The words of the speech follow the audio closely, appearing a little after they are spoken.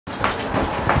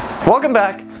Welcome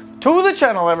back to the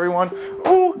channel, everyone.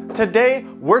 Today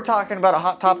we're talking about a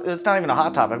hot topic. It's not even a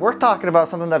hot topic. We're talking about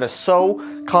something that is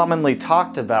so commonly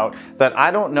talked about that I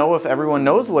don't know if everyone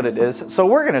knows what it is, so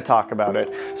we're going to talk about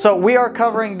it. So we are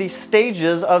covering the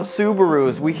stages of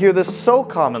Subarus. We hear this so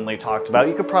commonly talked about.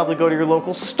 You could probably go to your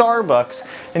local Starbucks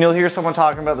and you'll hear someone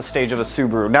talking about the stage of a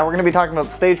Subaru. Now we're going to be talking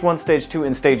about stage 1, stage 2,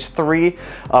 and stage 3.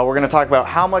 We're going to talk about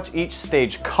how much each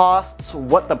stage costs,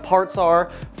 what the parts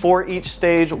are for each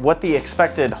stage, what the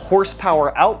expected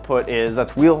horsepower output is.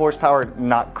 That's wheel horsepower,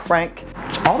 not crank.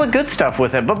 All the good stuff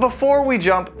with it. But before we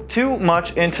jump too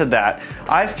much into that,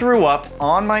 I threw up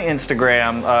on my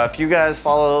Instagram. If you guys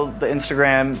follow the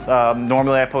Instagram,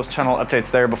 normally I post channel updates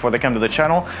there before they come to the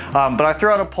channel. But I threw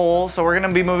out a poll, so we're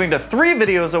gonna be moving to 3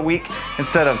 videos a week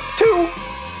instead of 2.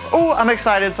 Oh, I'm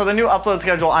excited. So the new upload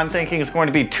schedule I'm thinking is going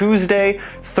to be Tuesday,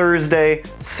 Thursday,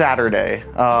 Saturday.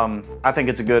 I think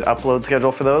it's a good upload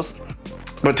schedule for those.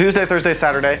 But Tuesday, Thursday,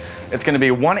 Saturday, it's going to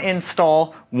be 1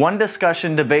 install, 1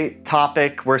 discussion, debate,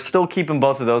 topic. We're still keeping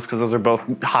both of those because those are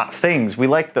both hot things. We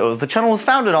like those. The channel was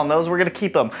founded on those. We're going to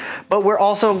keep them. But we're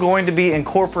also going to be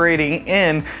incorporating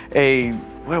in a,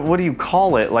 what do you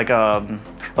call it? Like a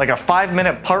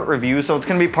 5-minute part review. So it's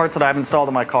going to be parts that I've installed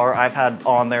in my car. I've had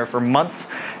on there for months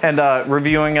and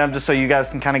reviewing them just so you guys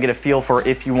can kind of get a feel for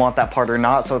if you want that part or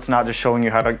not. So it's not just showing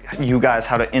you guys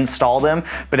how to install them,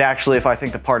 but actually if I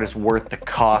think the part is worth the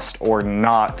cost or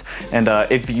not. And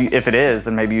if it is,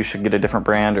 then maybe you should get a different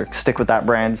brand or stick with that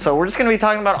brand. So we're just going to be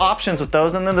talking about options with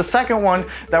those. And then the second one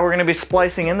that we're going to be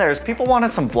splicing in there is people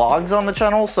wanted some vlogs on the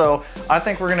channel. So I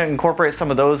think we're going to incorporate some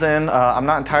of those in. I'm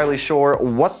not entirely sure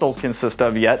what they'll consist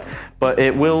of yet, but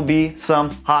it will be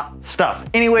some hot stuff.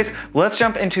 Anyways, let's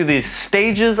jump into the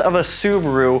stages of a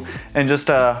Subaru and just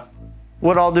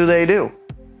what all do they do?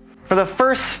 For the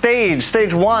first stage,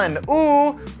 stage 1,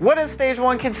 what does stage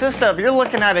 1 consist of? You're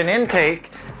looking at an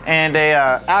intake and a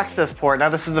access port. Now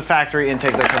this is the factory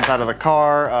intake that comes out of the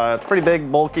car. It's pretty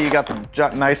big, bulky. You got the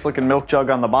nice looking milk jug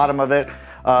on the bottom of it.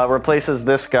 Replaces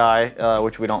this guy,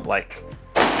 which we don't like.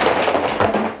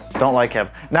 Don't like him.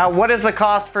 Now, what is the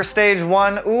cost for stage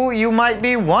 1? You might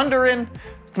be wondering.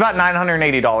 It's about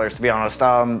 $980 to be honest.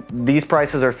 These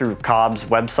prices are through Cobb's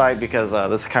website because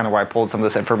this is kind of where I pulled some of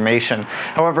this information.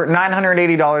 However,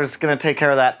 $980 is going to take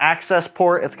care of that access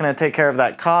port. It's going to take care of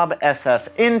that Cobb SF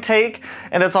intake,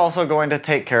 and it's also going to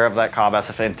take care of that Cobb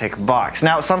SF intake box.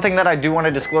 Now, something that I do want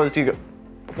to disclose to you.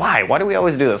 Why do we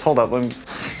always do this? Hold up.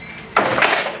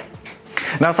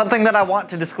 Now, something that I want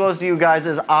to disclose to you guys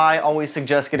is I always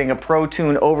suggest getting a Pro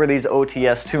tune over these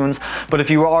OTS tunes. But if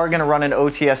you are going to run an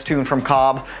OTS tune from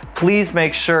Cobb, please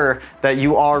make sure that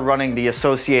you are running the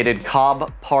associated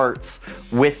Cobb parts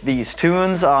with these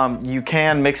tunes. You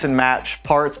can mix and match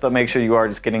parts, but make sure you are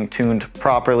just getting tuned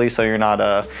properly so you're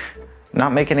not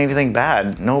making anything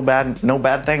bad. No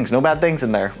bad things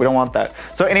in there. We don't want that.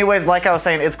 So anyways, like I was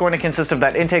saying, it's going to consist of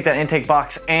that intake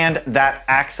box, and that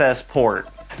access port.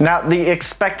 Now, the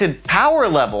expected power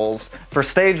levels for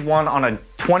stage 1 on a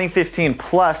 2015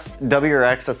 plus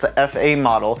WRX, that's the FA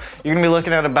model, you're gonna be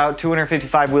looking at about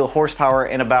 255 wheel horsepower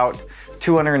and about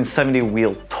 270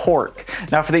 wheel torque.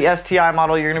 Now for the STI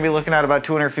model, you're gonna be looking at about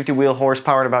 250 wheel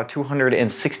horsepower and about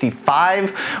 265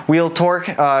 wheel torque.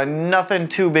 Nothing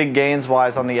too big gains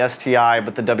wise on the STI,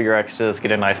 but the WRX does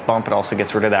get a nice bump. It also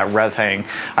gets rid of that rev hang.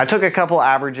 I took a couple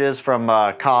averages from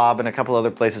Cobb and a couple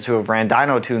other places who have ran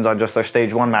dyno tunes on just their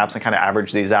stage 1 maps and kind of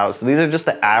averaged these out. So these are just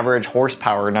the average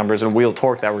horsepower numbers and wheel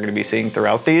torque that we're gonna be seeing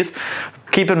throughout these.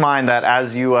 Keep in mind that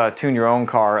as you tune your own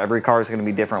car, every car is going to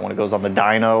be different when it goes on the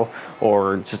dyno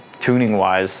or just tuning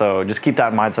wise. So just keep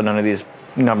that in mind so none of these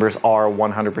numbers are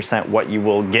 100% what you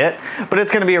will get, but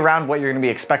it's going to be around what you're going to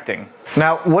be expecting.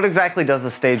 Now, what exactly does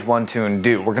the stage 1 tune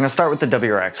do? We're going to start with the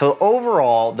WRX. So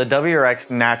overall, the WRX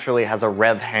naturally has a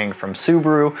rev hang from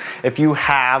Subaru. If you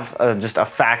have just a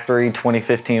factory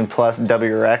 2015 plus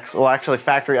WRX, well actually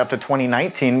factory up to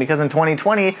 2019, because in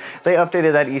 2020 they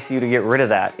updated that ECU to get rid of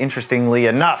that, interestingly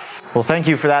enough. Well, thank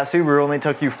you for that, Subaru. Only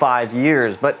took you 5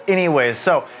 years. But anyways,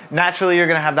 so naturally you're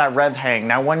going to have that rev hang.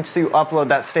 Now once you upload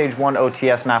that stage 1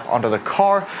 OTS map onto the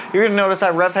car, you're going to notice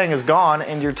that rev hang is gone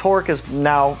and your torque is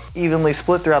now evenly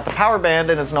split throughout the power band,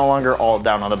 and it's no longer all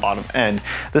down on the bottom end.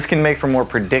 This can make for more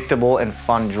predictable and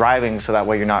fun driving, so that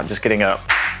way you're not just getting a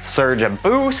surge and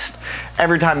boost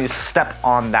every time you step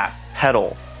on that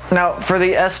pedal. Now, for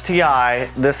the STI,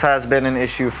 this has been an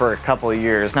issue for a couple of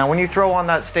years. Now, when you throw on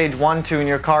that stage 1 tune,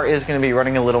 your car is going to be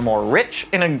running a little more rich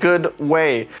in a good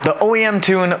way. The OEM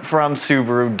tune from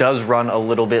Subaru does run a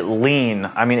little bit lean.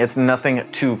 I mean, it's nothing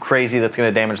too crazy that's going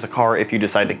to damage the car if you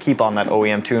decide to keep on that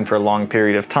OEM tune for a long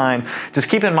period of time. Just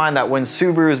keep in mind that when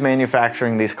Subaru is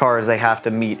manufacturing these cars, they have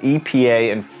to meet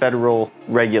EPA and federal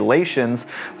regulations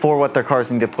for what their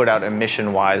cars need to put out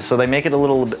emission-wise. So they make it a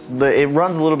little bit, it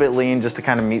runs a little bit lean just to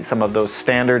kind of meet some of those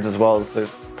standards, as well as there's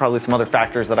probably some other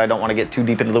factors that I don't want to get too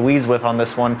deep into the weeds with on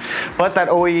this one. But that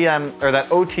OEM, or that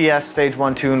OTS stage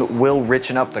 1 tune will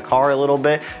richen up the car a little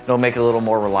bit. It'll make it a little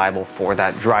more reliable for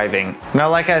that driving.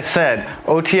 Now, like I said,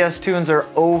 OTS tunes are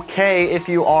okay if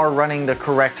you are running the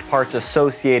correct parts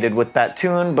associated with that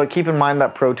tune, but keep in mind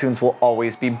that Pro tunes will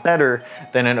always be better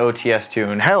than an OTS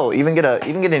tune. Hell, even get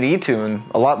an E-tune.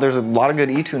 There's a lot of good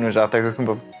E-tuners out there who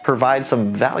can provide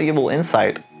some valuable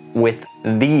insight with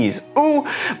these. Ooh,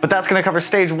 but that's gonna cover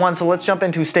stage 1, so let's jump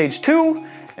into stage 2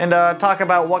 and talk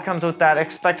about what comes with that,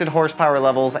 expected horsepower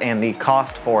levels and the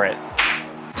cost for it.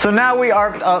 So now we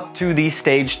are up to the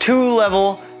stage 2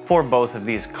 level for both of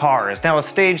these cars. Now, a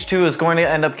stage 2 is going to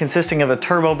end up consisting of a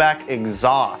turbo back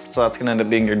exhaust. So that's going to end up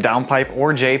being your downpipe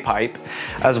or J-pipe,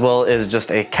 as well as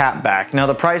just a cat back. Now,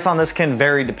 the price on this can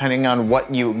vary depending on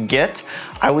what you get.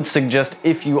 I would suggest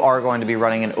if you are going to be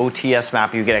running an OTS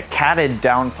map, you get a catted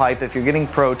downpipe. If you're getting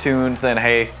pro tuned, then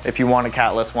hey, if you want a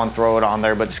catless one, throw it on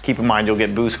there, but just keep in mind you'll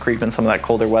get boost creep in some of that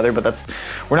colder weather, but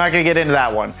we're not gonna get into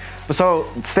that one. So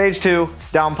stage 2,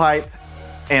 downpipe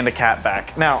and a cat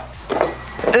back. Now,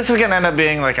 this is gonna end up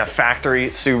being like a factory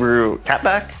Subaru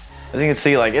catback. As you can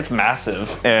see, like, it's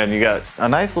massive, and you got a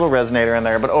nice little resonator in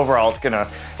there, but overall it's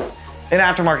an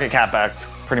aftermarket catback's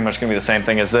pretty much gonna be the same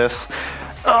thing as this,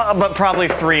 but probably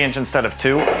 3-inch instead of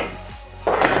 2.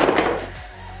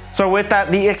 So with that,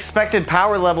 the expected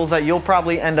power levels that you'll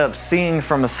probably end up seeing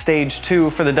from a stage 2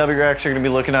 for the WRX, you're gonna be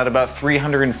looking at about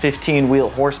 315 wheel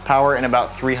horsepower and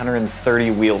about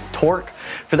 330 wheel torque.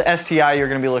 For the STI, you're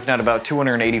gonna be looking at about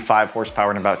 285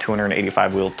 horsepower and about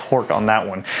 285 wheel torque on that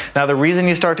one. Now, the reason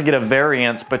you start to get a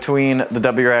variance between the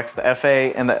WRX, the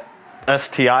FA, and the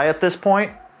STI at this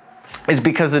point is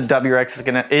because the WRX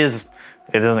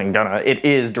it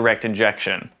is direct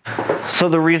injection. So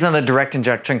the reason the direct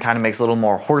injection kind of makes a little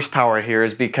more horsepower here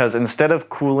is because instead of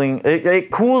cooling,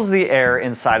 it cools the air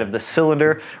inside of the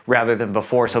cylinder rather than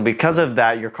before. So because of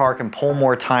that, your car can pull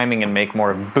more timing and make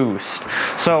more boost.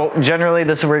 So generally,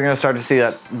 this is where you're gonna start to see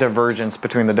that divergence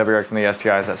between the WRX and the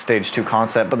STI is that stage 2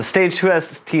 concept. But the stage 2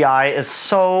 STI is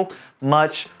so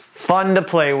much fun to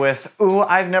play with. Ooh,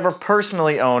 I've never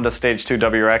personally owned a stage 2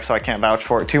 WRX, so I can't vouch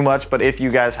for it too much, but if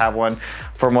you guys have one,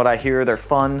 from what I hear, they're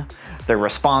fun, they're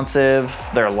responsive,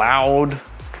 they're loud.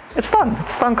 It's fun,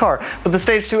 it's a fun car. But the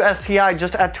stage 2 STI,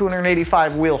 just at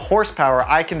 285 wheel horsepower,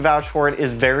 I can vouch for it,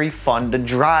 is very fun to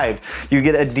drive. You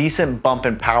get a decent bump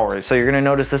in power, so you're gonna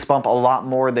notice this bump a lot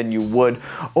more than you would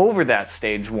over that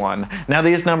stage 1. Now,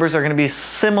 these numbers are gonna be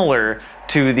similar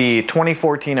to the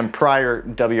 2014 and prior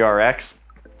WRX.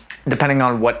 Depending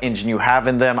on what engine you have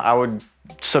in them, I would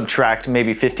subtract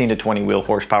maybe 15 to 20 wheel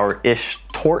horsepower-ish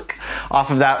torque off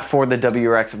of that for the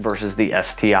WRX versus the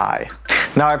STI.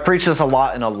 Now, I preach this a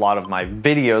lot in a lot of my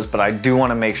videos, but I do want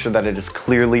to make sure that it is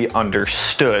clearly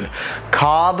understood.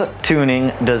 Cobb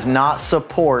Tuning does not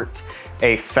support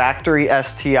a factory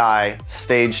STI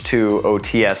stage 2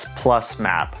 OTS Plus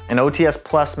map. An OTS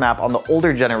Plus map on the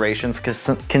older generations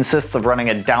consists of running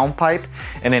a downpipe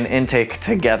and an intake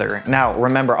together. Now,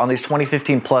 remember, on these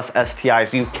 2015 Plus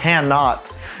STIs, you cannot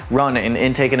run an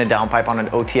intake and a downpipe on an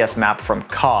OTS map from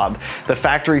Cobb. The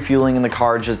factory fueling in the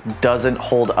car just doesn't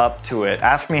hold up to it.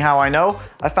 Ask me how I know.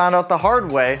 I found out the hard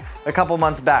way a couple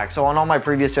months back. So on all my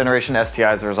previous generation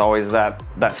STIs, there was always that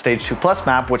stage 2 Plus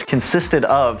map, which consisted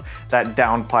of that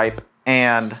downpipe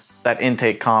and that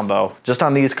intake combo. Just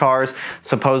on these cars,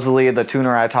 supposedly the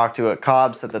tuner I talked to at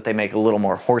Cobb said that they make a little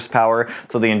more horsepower,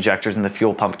 so the injectors in the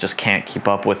fuel pump just can't keep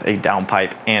up with a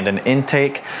downpipe and an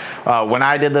intake. When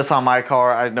I did this on my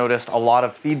car, I noticed a lot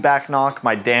of feedback knock.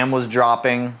 My dam was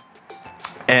dropping,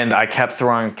 and I kept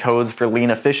throwing codes for lean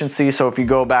efficiency. So if you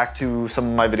go back to some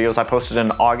of my videos I posted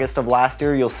in August of last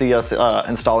year, you'll see us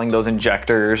installing those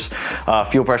injectors,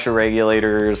 fuel pressure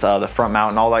regulators, the front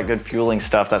mount, and all that good fueling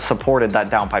stuff that supported that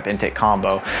downpipe intake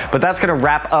combo. But that's gonna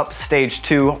wrap up stage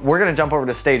 2. We're gonna jump over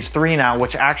to stage 3 now,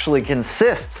 which actually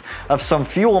consists of some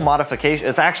fuel modification.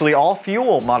 It's actually all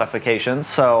fuel modifications,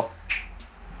 so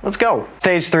Let's go.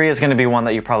 Stage 3 is gonna be one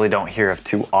that you probably don't hear of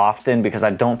too often because I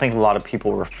don't think a lot of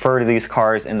people refer to these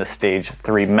cars in the stage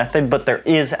 3 method, but there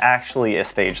is actually a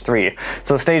stage 3.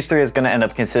 So stage 3 is gonna end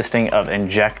up consisting of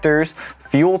injectors,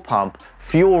 fuel pump,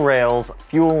 fuel rails,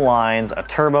 fuel lines, a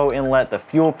turbo inlet, the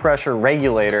fuel pressure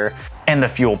regulator, and the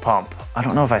fuel pump. I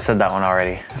don't know if I said that one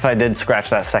already. If I did, scratch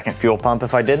that second fuel pump.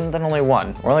 If I didn't, then only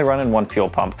one. We're only running one fuel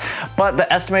pump. But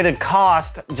the estimated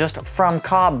cost just from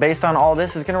Cobb based on all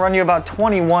this is gonna run you about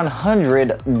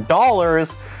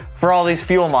 $2,100 for all these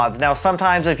fuel mods. Now,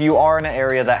 sometimes if you are in an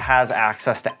area that has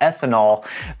access to ethanol,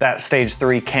 that stage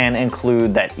 3 can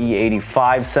include that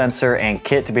E85 sensor and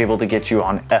kit to be able to get you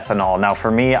on ethanol. Now for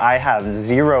me, I have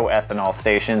 0 ethanol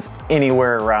stations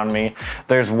anywhere around me.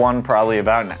 There's one probably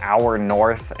about an hour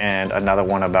north and another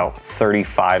one about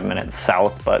 35 minutes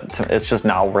south, but it's just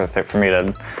not worth it for me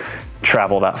to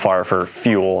travel that far for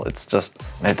fuel. It's just,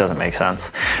 it doesn't make sense.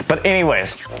 But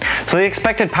anyways, so the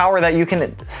expected power that you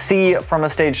can see from a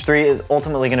stage 3 is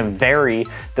ultimately going to vary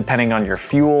depending on your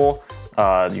fuel,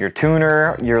 your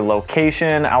tuner, your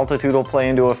location, altitude will play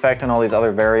into effect, and all these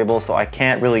other variables, so I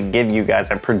can't really give you guys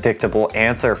a predictable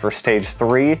answer for stage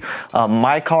 3.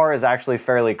 My car is actually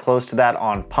fairly close to that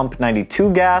on pump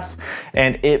 92 gas,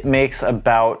 and it makes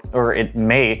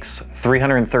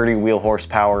 330 wheel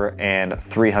horsepower and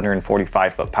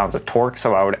 345 foot-pounds of torque,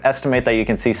 so I would estimate that you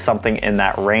can see something in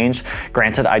that range.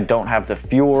 Granted, I don't have the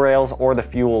fuel rails or the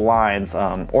fuel lines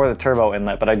or the turbo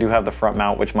inlet, but I do have the front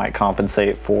mount, which might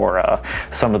compensate for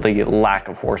some of the lack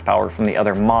of horsepower from the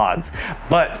other mods.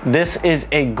 But this is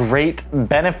a great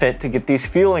benefit to get these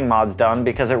fueling mods done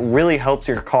because it really helps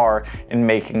your car in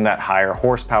making that higher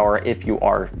horsepower if you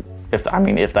are, if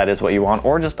that is what you want,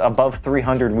 or just above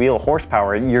 300 wheel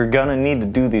horsepower, you're gonna need to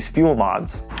do these fuel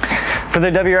mods. For the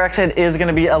WRX, it is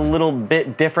gonna be a little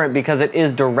bit different because it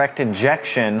is direct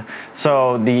injection.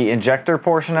 So the injector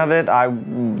portion of it,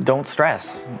 don't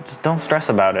stress. Just don't stress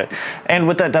about it. And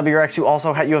with that WRX, you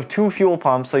also have 2 fuel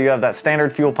pumps. So you have that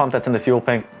standard fuel pump that's in the fuel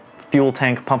tank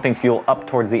pumping fuel up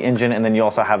towards the engine, and then you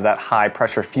also have that high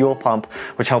pressure fuel pump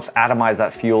which helps atomize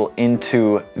that fuel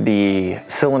into the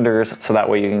cylinders, so that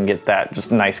way you can get that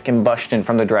just nice combustion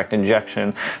from the direct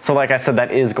injection. So like I said,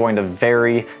 that is going to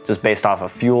vary just based off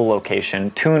of fuel location,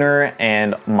 tuner,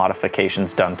 and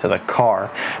modifications done to the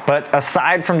car. But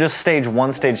aside from just stage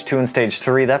 1, stage 2, and stage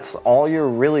 3, that's all you're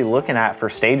really looking at for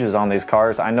stages on these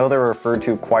cars. I know they're referred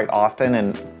to quite often,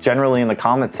 and generally in the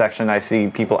comments section I see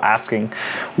people asking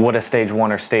what a stage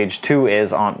 1 or stage 2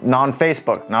 is on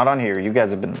Facebook, not on here. You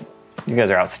guys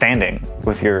are outstanding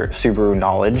with your Subaru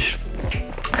knowledge.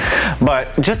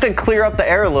 But just to clear up the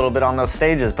air a little bit on those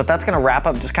stages, but that's gonna wrap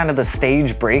up just kind of the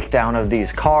stage breakdown of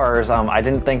these cars. I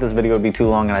didn't think this video would be too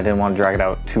long and I didn't want to drag it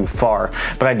out too far,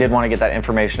 but I did want to get that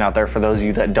information out there for those of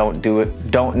you that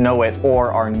don't know it,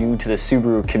 or are new to the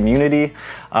Subaru community.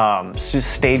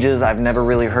 Stages I've never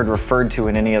really heard referred to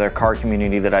in any other car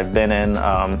community that I've been in,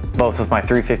 both with my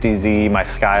 350Z, my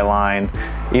Skyline,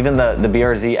 even the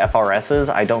BRZ FRSs.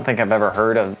 I don't think I've ever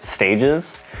heard of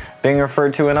stages being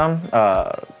referred to in them.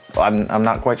 I'm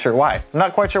not quite sure why. I'm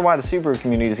not quite sure why the Subaru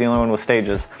community is the only one with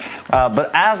stages. But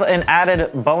as an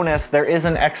added bonus, there is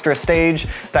an extra stage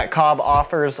that Cobb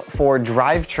offers for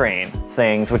drivetrain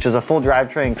things, which is a full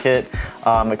drivetrain kit.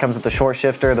 It comes with the short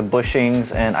shifter, the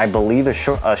bushings, and I believe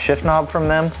a shift knob from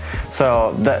them.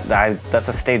 So that's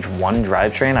a stage 1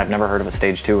 drivetrain. I've never heard of a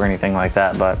stage 2 or anything like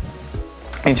that, but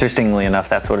interestingly enough,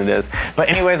 that's what it is. But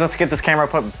anyways, let's get this camera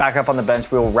put back up on the bench.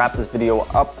 We'll wrap this video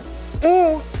up.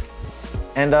 Ooh!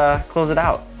 And close it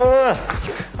out.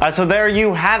 So there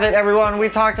you have it, everyone. We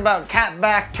talked about cat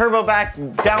back, turbo back,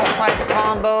 downpipe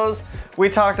combos. We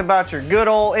talked about your good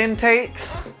old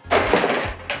intakes.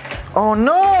 Oh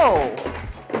no!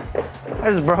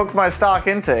 I just broke my stock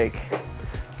intake.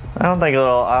 I don't think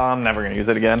I'm never gonna use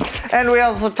it again. And we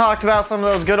also talked about some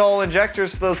of those good old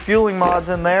injectors for those fueling mods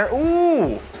in there.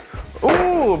 Ooh!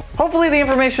 Ooh! Hopefully the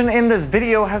information in this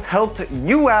video has helped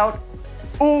you out.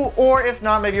 Ooh, or if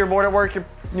not, maybe you're bored at work,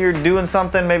 you're doing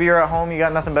something, maybe you're at home, you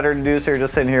got nothing better to do, so you're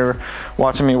just sitting here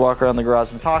watching me walk around the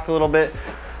garage and talk a little bit.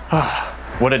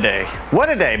 What a day. What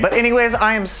a day. But anyways,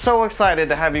 I am so excited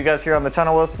to have you guys here on the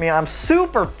channel with me. I'm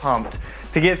super pumped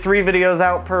to get 3 videos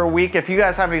out per week. If you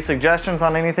guys have any suggestions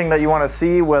on anything that you want to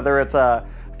see, whether it's a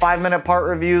 5-minute part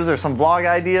reviews or some vlog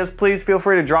ideas, please feel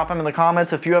free to drop them in the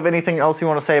comments. If you have anything else you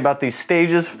want to say about these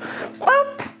stages,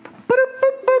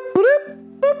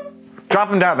 drop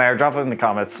them down there, drop them in the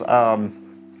comments.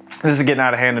 This is getting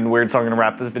out of hand and weird, so I'm gonna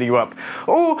wrap this video up.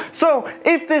 Oh, so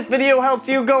if this video helped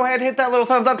you, go ahead, hit that little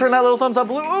thumbs up, turn that little thumbs up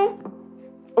blue. Ooh,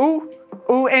 ooh,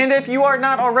 ooh, and if you are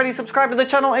not already subscribed to the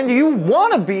channel and you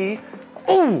wanna be,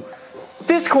 ooh,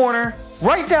 this corner,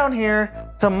 right down here,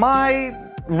 to my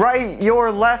right,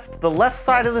 your left, the left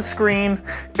side of the screen.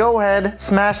 Go ahead,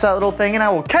 smash that little thing, and I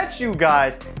will catch you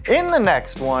guys in the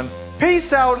next one.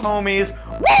 Peace out, homies.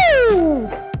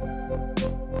 Woo!